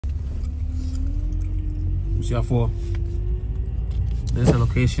therefore there's a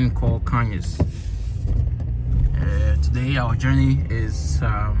location called Kanyes. Today our journey is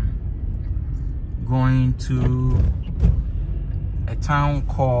going to a town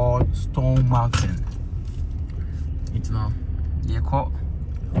called Stone Mountain. You know, they're called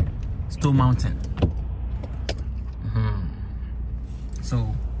Stone Mountain.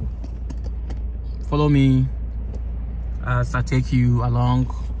 So follow me as I take you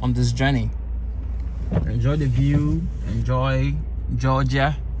along on this journey. Enjoy the view, enjoy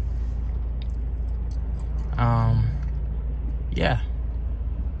Georgia. Yeah.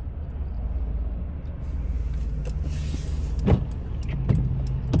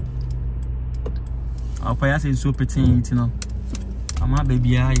 Our payas is so pretty, you know. I'm a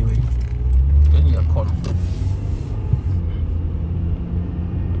baby, are you? Get your call.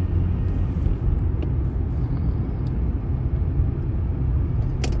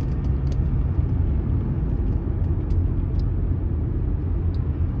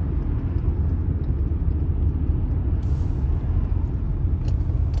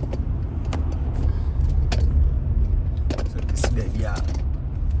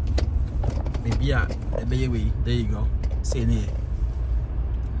 Yeah, there you go. See here.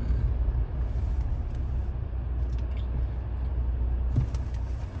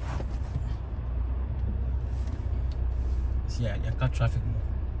 Yeah, you got traffic.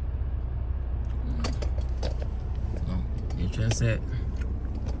 No, you just said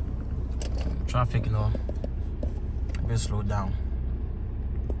traffic, you know. A bit slow down.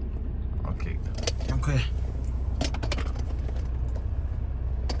 Okay.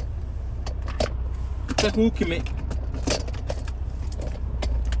 Check who came in.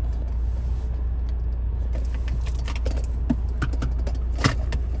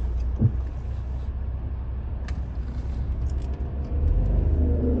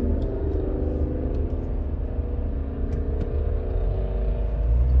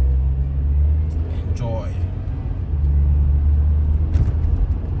 Enjoy.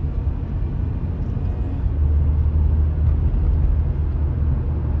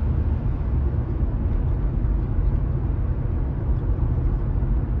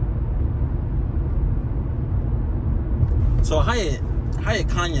 So how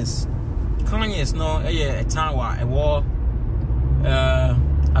Kanyes no a town where a war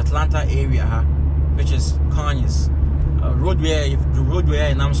Atlanta area which is Kanyes roadway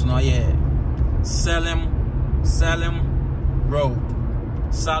in Amsterdam Salem Road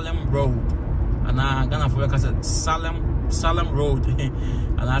and I gonna forget Salem Road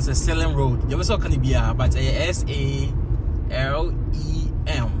and I say Salem Road you also can be but SALEM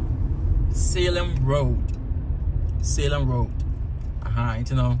Salem Road.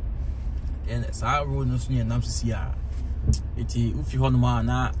 You know, and it's our road no near Namsia. It if you want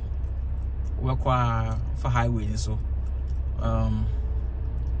na work for highway so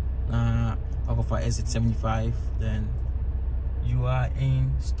na over for exit 75 then you are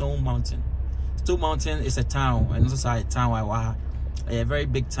in Stone Mountain. Stone Mountain is a town and also a town a very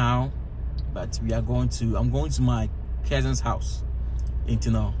big town, but I'm going to my cousin's house in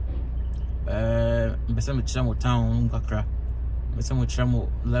Tino. Mbese chamo town kakra mbese chamo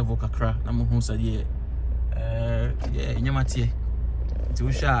level kakra na mo hu sade yeah nyamatie ti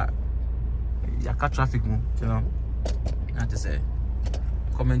wo sha yaka traffic mu you know na to say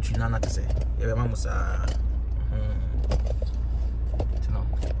commentary na to say yeah be mamusa you know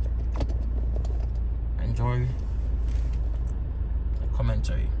enjoy the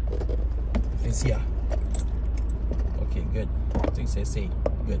commentary if it's here. Okay, good. I think say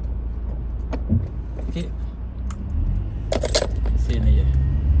good. Okay. See you here.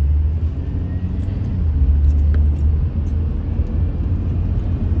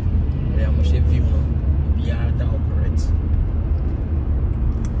 Yeah, I'm gonna share view now. Yeah, that all correct.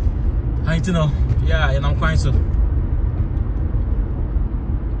 I need to know. Yeah, and I'm quite so.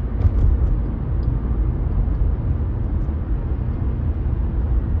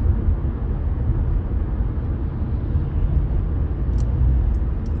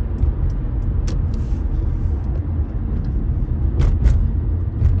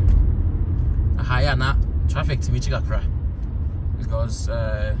 Traffic to Michigakra because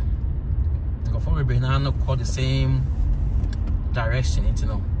the phone will not call the same direction, you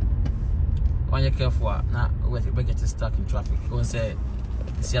know. When you're careful, now if you get stuck in traffic, you won't say,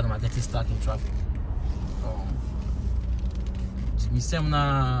 see, I'm getting stuck in traffic.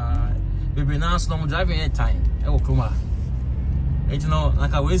 We've now slow driving any time. You know,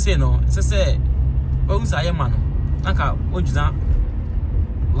 like I will say, no, it's a say, who's I am man, like I would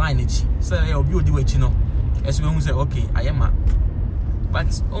line it, so you'll be do it, you know. As we say, okay, I am a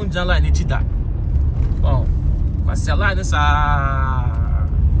but on Jala and that Oh, because the line is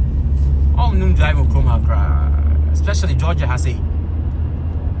all new driver Chroma, especially Georgia has a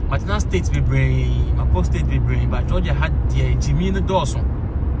Martina State be brain, my post state be brain, but Georgia had the Jimmy in the Dawson.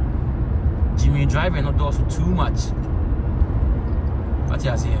 Jimmy driving not Dawson too much. What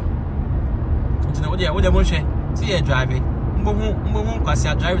you say? You know what they want to see you driving. Because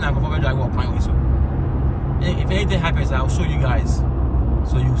you're driving and before drive up my way. So if anything happens, I'll show you guys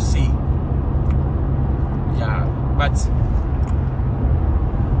so you see. Yeah, but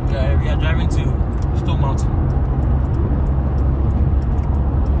we are driving to Stone Mountain.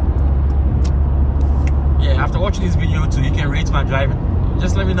 Yeah, after watching this video too, you can rate my driving.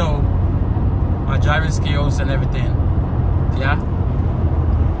 Just let me know my driving skills and everything. Yeah.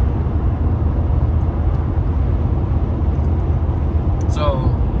 So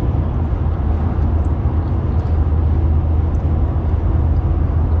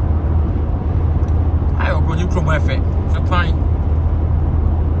I hope you Chroma effect. The fine.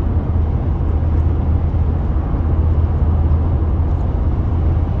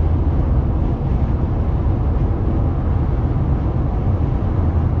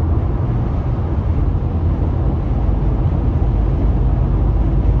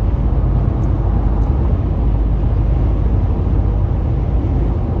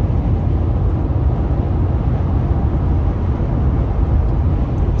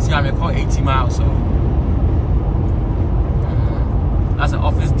 I may call 80 miles, so that's an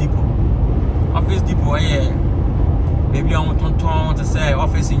Office Depot. Office Depot, yeah. Maybe I want to say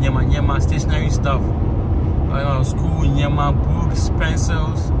office in Yema, stationery stuff. You know, school in Yema, books,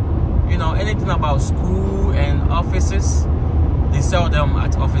 pencils. You know, anything about school and offices, they sell them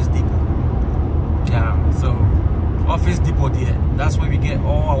at Office Depot. Yeah, so Office Depot there. That's where we get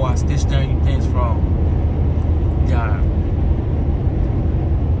all our stationery things from. Yeah.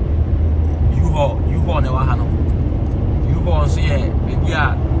 U-Haul never had no. U-Haul so yeah, maybe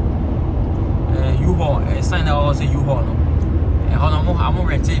U-Haul sign that also U-Haul no. I'm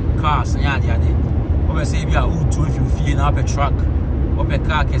renting cars and yeah. Over say be a U2 if you feel now a truck, up a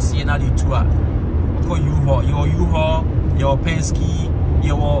car can see now the tour. Call U-Haul, your U-Haul, your Penske,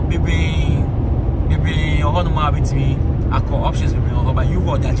 your baby your Honma between I call options between but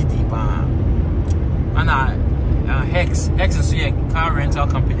U-Haul that deep and Hex is a car rental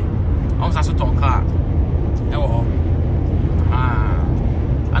company. I'm also on car.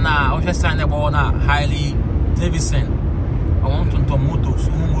 And I also signed about Harley Davidson. I want to moto,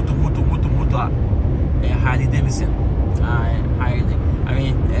 Harley Davidson. I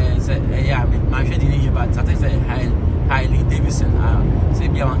mean, yeah, I'm sure they but I think it's Harley Davidson. Say,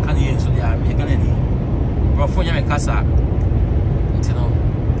 be a Canadian, so they are Canadian. But for your casa, you know,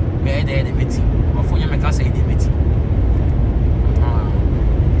 me I did the meeting. But for your casa, the meeting.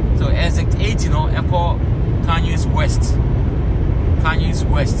 So exit 8, you know, Echo Canyons West. Canyons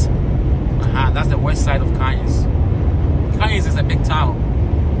West. That's the west side of Canyons. Canyons is a big town.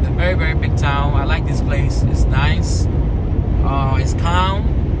 It's a very, very big town. I like this place. It's nice. It's calm.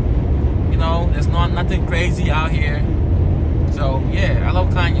 You know, there's nothing crazy out here. So yeah, I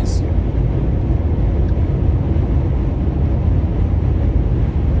love Canyons.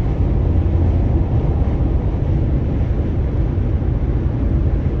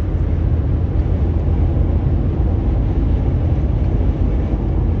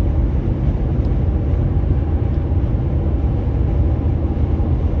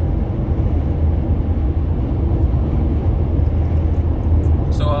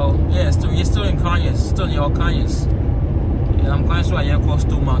 Still in Canyons, still in your Canyons. And I'm going to a called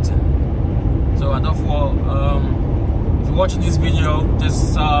Stone Mountain. So I therefore, if you're watching this video,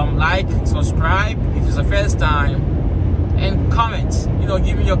 just like, subscribe if it's the first time, and comment. You know,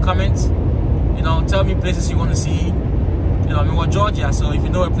 give me your comments. You know, tell me places you want to see. You know, I mean, we're Georgia, so if you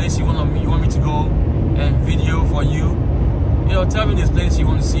know a place you want me to go and video for you, you know, tell me this place you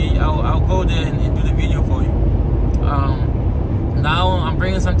want to see. I'll go there and do the video for you. Now I'm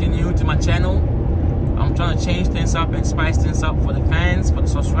bringing something new to my channel. I'm trying to change things up and spice things up for the fans, for the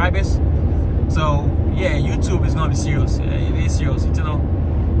subscribers. So yeah, YouTube is gonna be serious. It is serious, you know.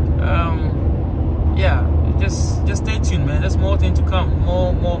 Yeah, just stay tuned, man. There's more things to come.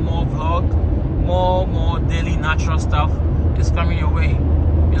 More vlog, more daily natural stuff is coming your way.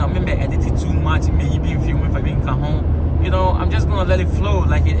 You know, maybe edit it too much. Maybe be filming if I being come home. You know, I'm just gonna let it flow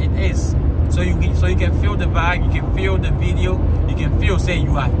like it is. So you can feel the vibe, you can feel the video, you can feel say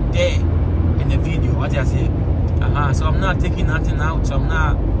you are there in the video. What I say? So I'm not taking nothing out. So I'm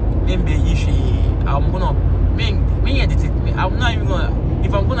not maybe I'm gonna edit it. I'm not even gonna,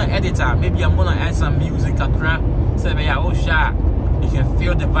 if I'm gonna edit it, maybe I'm gonna add some music, say yeah, oh shot. you can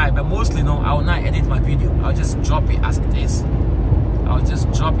feel the vibe. But mostly, no, I will not edit my video. I'll just drop it as it is. I'll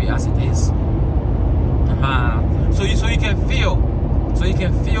just drop it as it is. So you can feel. So you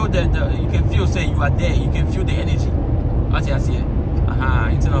can feel you can feel, say you are there. You can feel the energy. What you see? You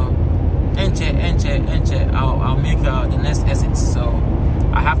know, I'll make the next exit. So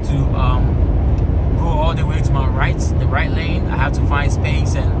I have to go all the way to my right, the right lane. I have to find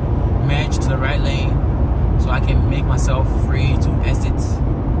space and merge to the right lane, so I can make myself free to exit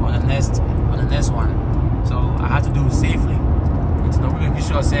on the next one. So I have to do it safely. It's not really be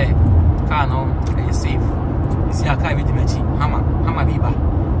sure say car no is safe. You see, I can't even dimension hammer biba.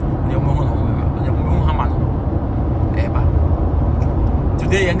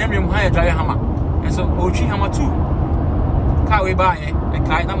 Today and then higher dry hammer. And so Ochi hammer too. Car we buy a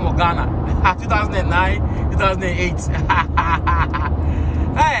car number Ghana 2009, 2008.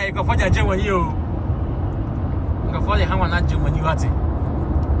 Hey, go for the gym when you go for the hammer not gym when you at it.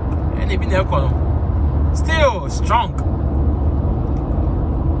 And they been there still strong.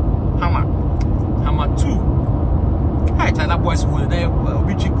 Hammer 2. Hi, China boys will there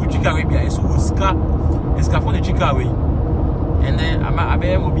be Chicago, so ska for the Chicago. And then I be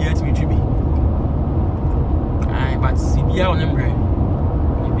able to be at me. But CBI on them,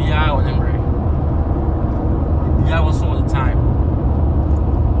 CBI on them, CBI was all the time.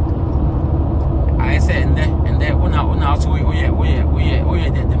 I said, and then when I also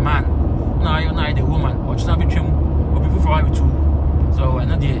the man, now you're the woman, or just not between or people for every two. So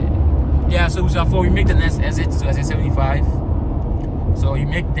another. Yeah, so before we make the next exit to exit 75. So you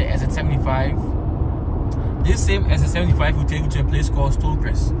make the exit 75. This same exit 75 will take you to a place called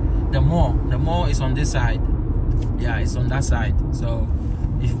Stonecrest. The mall is on this side. Yeah, it's on that side. So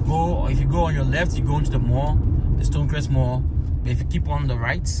if you go on your left, you go into the mall, the Stonecrest Mall. But if you keep on the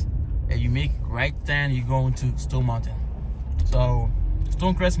right, and you make right turn, you go into Stone Mountain. So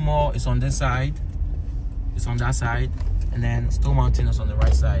Stonecrest Mall is on this side. It's on that side, and then Stone Mountain is on the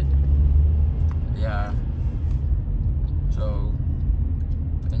right side. Yeah, so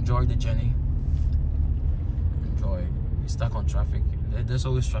enjoy the journey. Enjoy. You're stuck on traffic. There's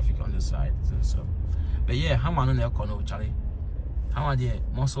always traffic on this side. So but yeah, Hammer no nekono Charlie. Hammer the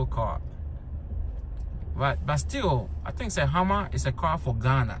muscle car. But still, I think Hammer is a car for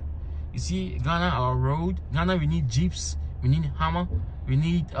Ghana. You see, Ghana, our road. Ghana, we need jeeps. We need Hammer. We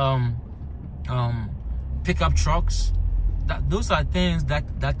need pickup trucks. Those are things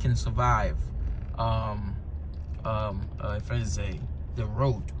that can survive. If I say the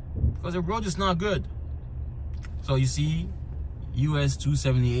road, because the road is not good. So you see, US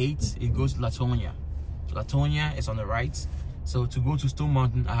 278, it goes to Latonia. Latonia is on the right. So to go to Stone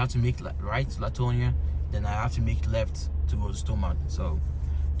Mountain, I have to make right to Latonia, then I have to make left to go to Stone Mountain. So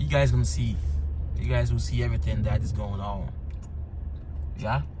you guys will see everything that is going on.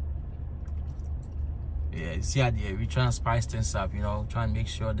 Yeah. Yeah, you see how we're trying to spice things up, you know, trying to make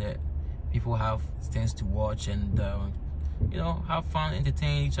sure that people have things to watch and you know, have fun,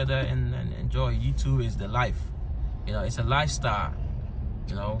 entertain each other, and enjoy. YouTube is the life, you know, it's a lifestyle.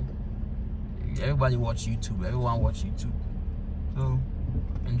 You know, everybody watch YouTube, everyone watch YouTube, so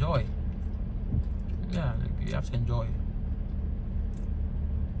enjoy. Yeah, you have to enjoy.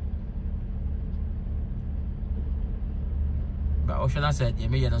 But Oshana said, "You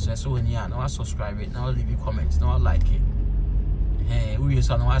may not say so in here. Now subscribe it. Now leave you comments. Now like it. Hey, we used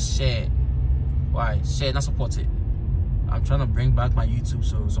to know share. Why share? Not support it. I'm trying to bring back my YouTube,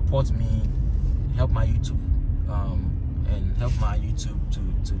 so support me, help my YouTube, and help my YouTube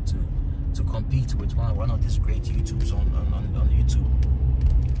to compete with one of these great YouTubes on YouTube.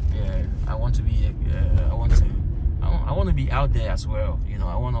 Yeah, I want to be I want to be out there as well. You know,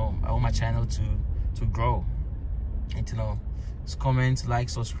 I want my channel to grow. And you know, just comment, like,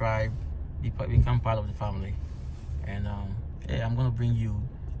 subscribe, become part of the family. And yeah, I'm gonna bring you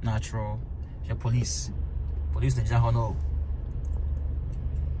natural. The police the Jahono.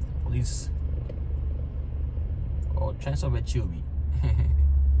 Police. Or chance of a chubby.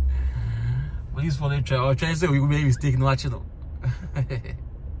 Police for the trial. Or trying to say we made a mistake, no actually.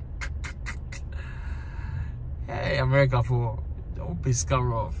 Hey, America for don't pay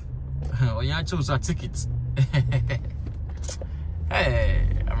scam off. When you chose a ticket. Hey,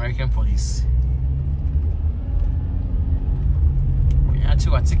 American police. When you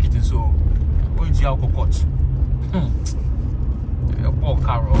chose a ticket and so going to your court. Your poor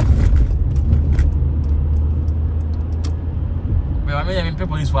car off. But I mean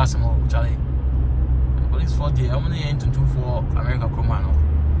police for some Charlie. Police for the I'm gonna into 24 America Comano.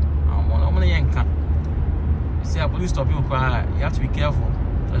 I'm gonna yank. You see a police stop you, you have to be careful.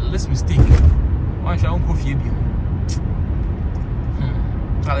 So less mistake. One shall go for you.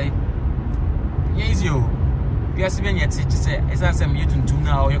 Charlie, yes, you. We are seeing yet. Say, it's not some you to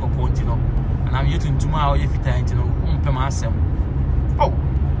now. You go continue, and I'm you to tomorrow. If you time to know, Pemasem. Oh,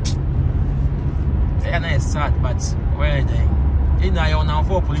 and it's sad, but where they in now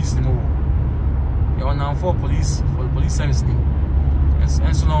for police the move. You're now for police for the police service team, and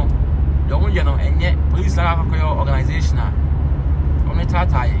so no, the only you know, and yet police are a organization now. Only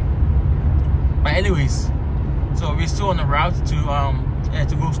Tatai. But anyways, so we're still on the route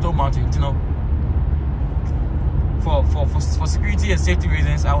to go Stone Mountain, you know. For security and safety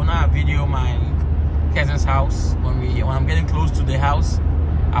reasons, I will not video my cousin's house. When I'm getting close to the house,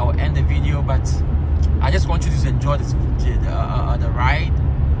 I will end the video. But I just want you to enjoy the ride,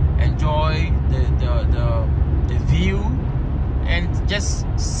 enjoy the view, and just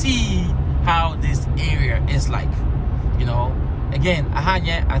see how this area is like. You know, again, I had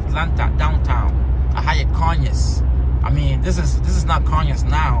Atlanta downtown. I had Conyers. I mean, this is not Conyers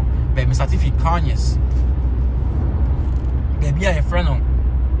now, but Mr. Tiffy Conyers. Baby, I have a friend on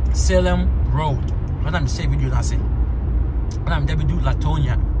Salem Road. When I'm saying video, I say, when I'm there, we do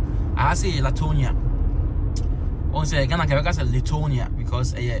Latonia. I say Latonia. On say, Ghana can say Latonia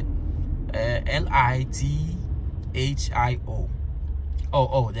because L-I-T-H-I-O.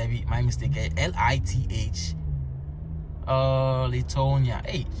 Oh, there be my mistake. L-I-T-H. Latonia.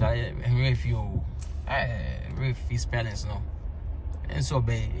 Hey, if you spellings no. And so,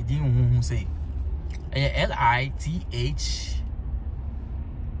 be it didn't say. L-I-T-H-O-N-I-A,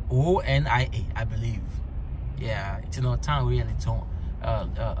 I believe. Yeah, it's in our town really Latonia.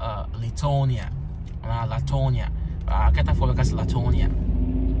 Latonia. I can't follow because Latonia.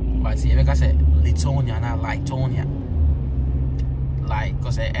 But see, I say Latonia, not Litonia. Like,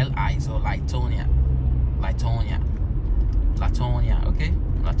 because L-I, so Litonia. Latonia, okay?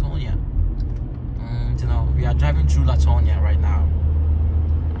 Latonia. You know, we are driving through Latonia right now.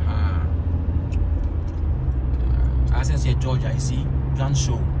 As I said, Georgia, you see, gun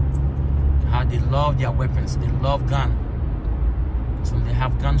show. How they love their weapons, they love gun. So they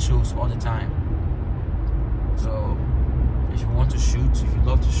have gun shows all the time. So if you want to shoot, if you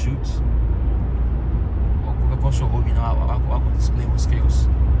love to shoot, I could display with skills.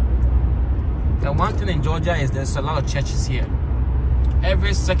 The one thing in Georgia is there's a lot of churches here.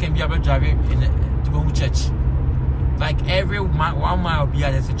 Every second be able to drive to go to church. Like every 1 mile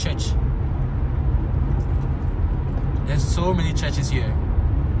behind there's a church. There's so many churches here.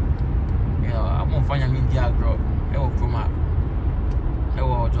 You know, I won't find them in Diagro. I will come up. I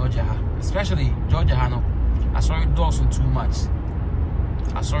will Georgia. Especially Georgia, no. I saw it Dawson too much.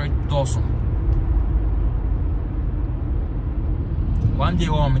 I saw it Dawson. One day,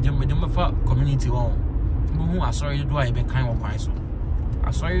 we didn't community. I saw it do I be kind of fine. So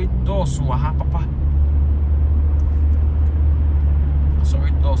I saw it Dawson. Papa. I saw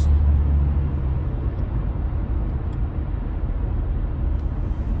it Dawson.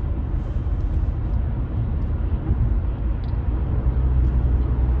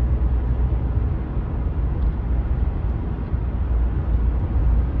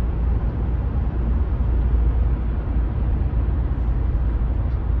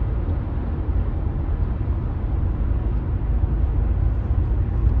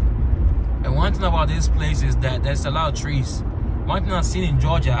 One thing about this place is that there's a lot of trees. One thing I've seen in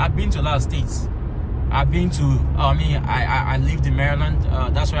Georgia, I've been to a lot of states. I've been to, I lived in Maryland.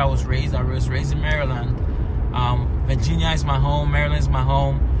 That's where I was raised. I was raised in Maryland. Virginia is my home. Maryland is my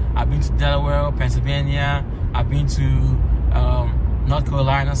home. I've been to Delaware, Pennsylvania. I've been to North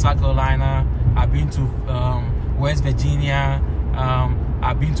Carolina, South Carolina. I've been to West Virginia.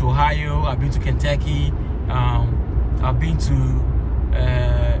 I've been to Ohio. I've been to Kentucky. I've been to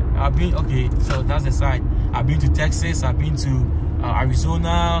okay, so that's the side. I've been to Texas, I've been to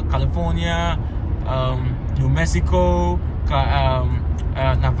Arizona, California, New Mexico,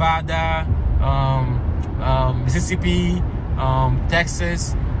 Nevada, Mississippi,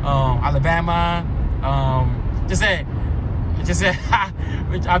 Texas, Alabama, just say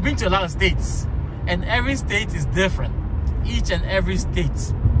I've been to a lot of states, and every state is different. Each and every state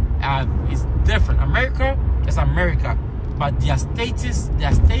is different. America is America. But their states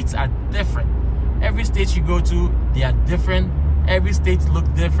are different. Every state you go to, they are different. Every state look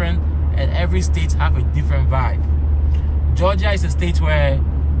different, and every state have a different vibe. Georgia is a state where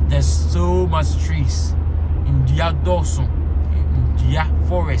there's so much trees. In their Dawson, in their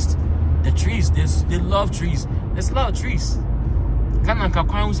forest, the trees, they love trees. There's a lot of trees. Can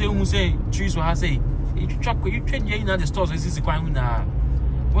say trees will say you train in the stores. This is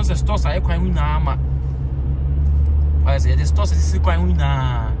once the stores are I say the stores is quite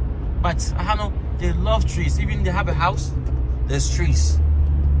but I know they love trees. Even they have a house, there's trees.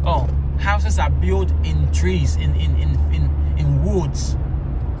 houses are built in trees, in woods.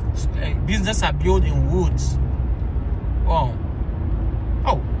 Businesses are built in woods. Wow.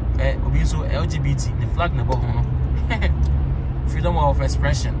 Oh, so LGBT, the flag number freedom of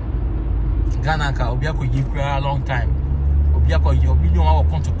expression. Ghana ka obiako yikra a long time. Obiako you want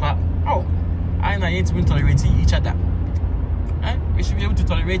to come to kwa. Oh, I ain't been tolerating each other. We should be able to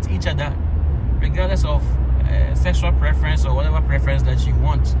tolerate each other regardless of sexual preference or whatever preference that you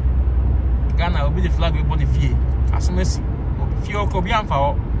want. Ghana will be the flag we born fie. Asumesi. Fio ko bi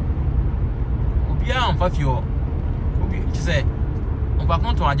amfa obi amfa fio. Obi say onpa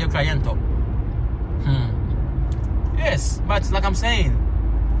kon to aje kra yento. Yes, but like I'm saying,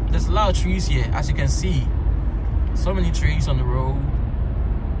 there's a lot of trees here, as you can see. So many trees on the road.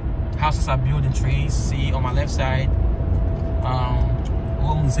 Houses are built in trees. See on my left side,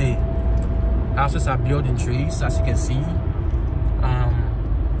 what would we say? Houses are built in trees, as you can see.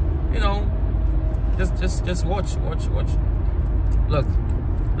 You know, just watch. Look,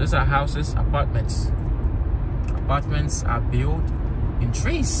 these are houses, apartments. Apartments are built in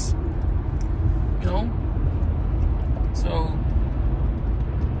trees. You know, so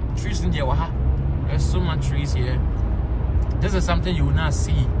trees in Jawaha. There's so much trees here. This is something you will not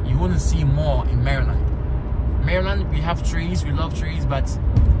see. You wouldn't see more in Maryland. Maryland, we have trees, we love trees, but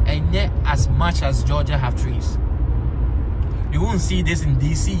and yet as much as Georgia have trees. You won't see this in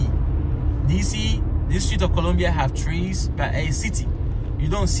DC. DC, this District of Columbia have trees, but a city, you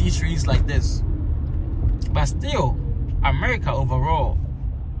don't see trees like this. But still, America overall,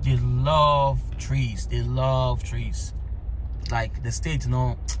 they love trees. They love trees. Like the state, you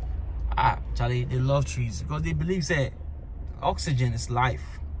know, Charlie, they love trees because they believe that oxygen is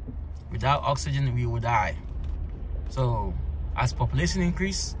life. Without oxygen, we will die. So, as population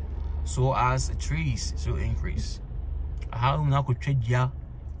increase, so as the trees should increase. How now could trade ya?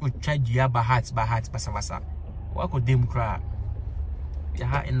 Could trade ya bahats basa. What could them cry?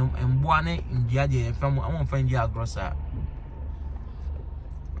 Ya in Buane in the family. I won't find ya grosser.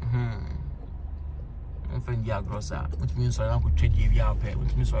 Find ya grosser, which means I don't could trade ya pair,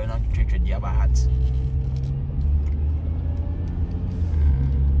 which means I don't trade ya bahats.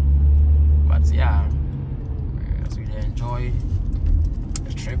 But yeah, as we enjoy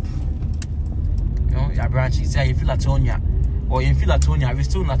the trip, you know, your branch is here. You feel Latonia, or you feel Latonia. We're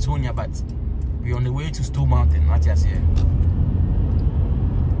still in Latonia, but we're on the way to Stone Mountain. Not just here.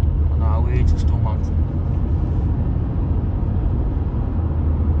 On our way to Stone Mountain.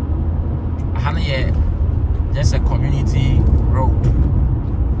 Just a community road.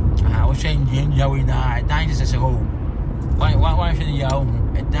 I was saying, Yahweh, I died just a home. Why should you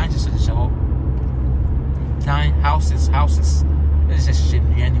own a dance such a home? 9 houses. This is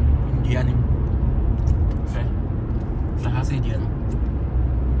Indian. So, how's it Indian?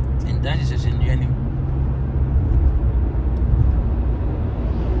 And that is Indian.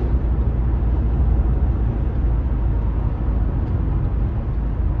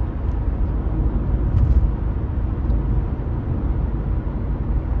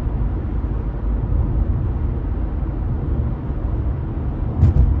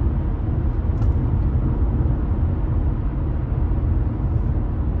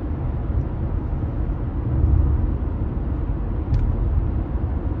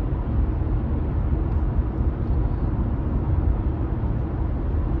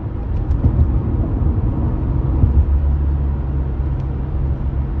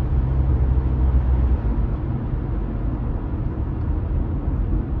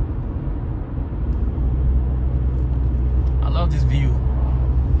 This view.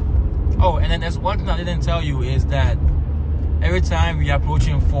 Oh, and then there's one thing I didn't tell you is that every time we are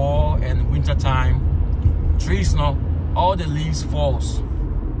approaching fall and winter time, trees, no, all the leaves falls.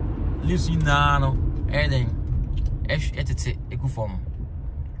 Leaves in no, everything.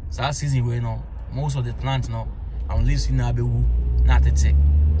 So that season we know most of the plants no, and leaves in not it.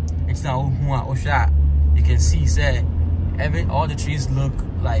 It's now you can see say all the trees look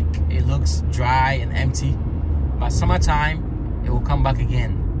like it looks dry and empty, but summertime it will come back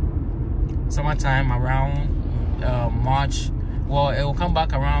again. Summertime around March. Well, it will come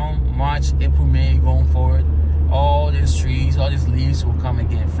back around March, April, May, going forward. All these trees, all these leaves will come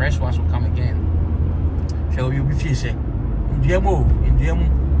again. Fresh ones will come again. Shall we be fishing? In Diamo.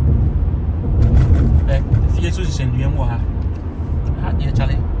 The fish is in Diamo. Dear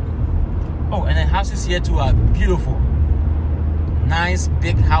Charlie. Oh, and the houses here too are beautiful. Nice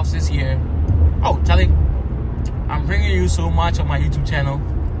big houses here. Oh, Charlie. I'm bringing you so much on my YouTube channel.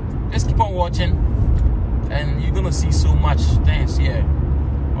 Just keep on watching and you're gonna see so much things here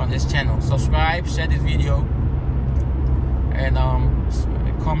on this channel. Subscribe, share this video, and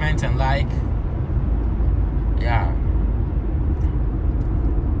comment and like. Yeah.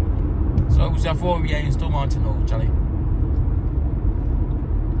 So we are in Stone Mountain, Charlie.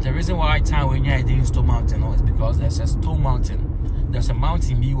 The reason why time when you're in Stone Mountain is because there's a Stone Mountain. There's a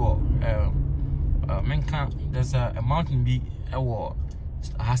mountain below. There's a mountain be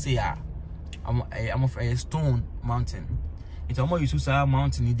I'm of a stone mountain. It's almost used to say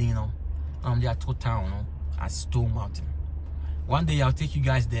mountain they are two town as Stone Mountain. One day I'll take you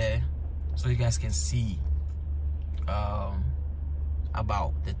guys there so you guys can see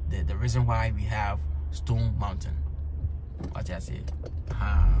about the reason why we have Stone Mountain. What I say?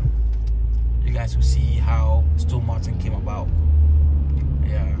 You guys will see how Stone Mountain came about.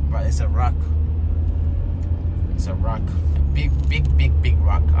 Yeah, but it's a rock. It's a rock, a big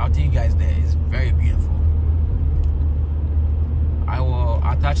rock. I'll take you guys there. It's very beautiful. I will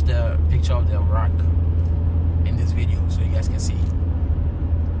attach the picture of the rock in this video so you guys can see.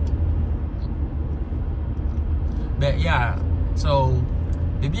 But yeah, so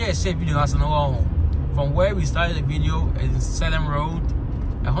maybe a short video as no from where we started the video is Salem Road,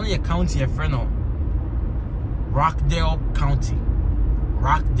 only a county a friend of Rockdale County.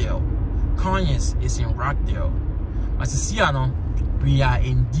 Rockdale. Conyers is in Rockdale. As you see, we are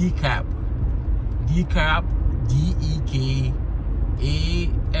in DeKalb. DeKalb, D-E-K-A-L-B.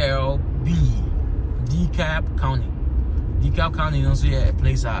 DeKalb County. DeKalb County is also a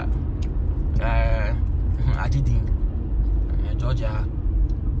place at Ajidin, Georgia.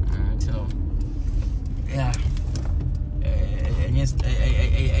 So, yeah. Yes,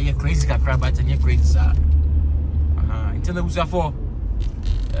 a crazy crab, but a crazy sir. Until the Usafo,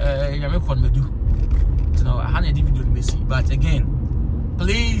 me do. So, I had a video messy. But again,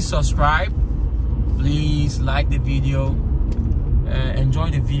 please subscribe, please like the video, enjoy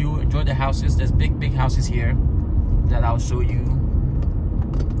the view, enjoy the houses. There's big houses here that I'll show you.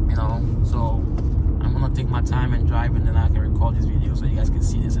 So I'm gonna take my time and drive, and then I can record this video so you guys can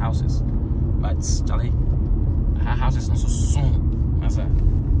see these houses. But Charlie, our house is not so soon. That's a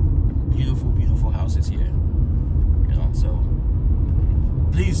beautiful houses here. So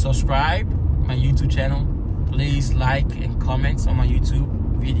please subscribe my YouTube channel. Please like and comment on my YouTube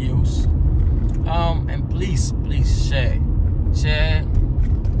videos. And please share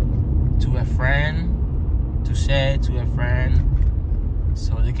to a friend,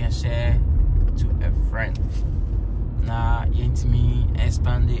 so they can share to a friend. Nah, me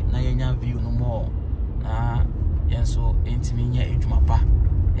expand it. Nah, you view no more. Nah, so me nya ejumapa.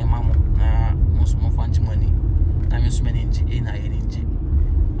 Mamo na most more fun money. Na me so many in na energy.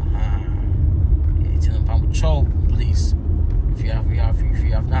 Please, if you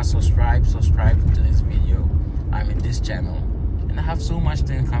have not subscribe to this video. I'm in this channel and I have so much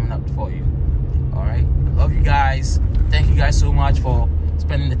things coming up for you. All right, love you guys. Thank you guys so much for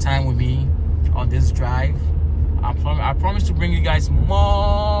spending the time with me on this drive. I promise to bring you guys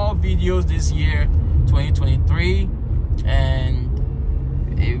more videos this year, 2023, and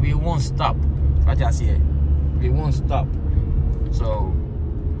we won't stop. Right as here, we won't stop. So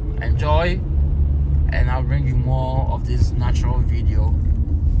enjoy, and I'll bring you more of this natural video.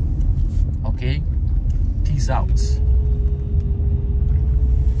 Okay, peace out.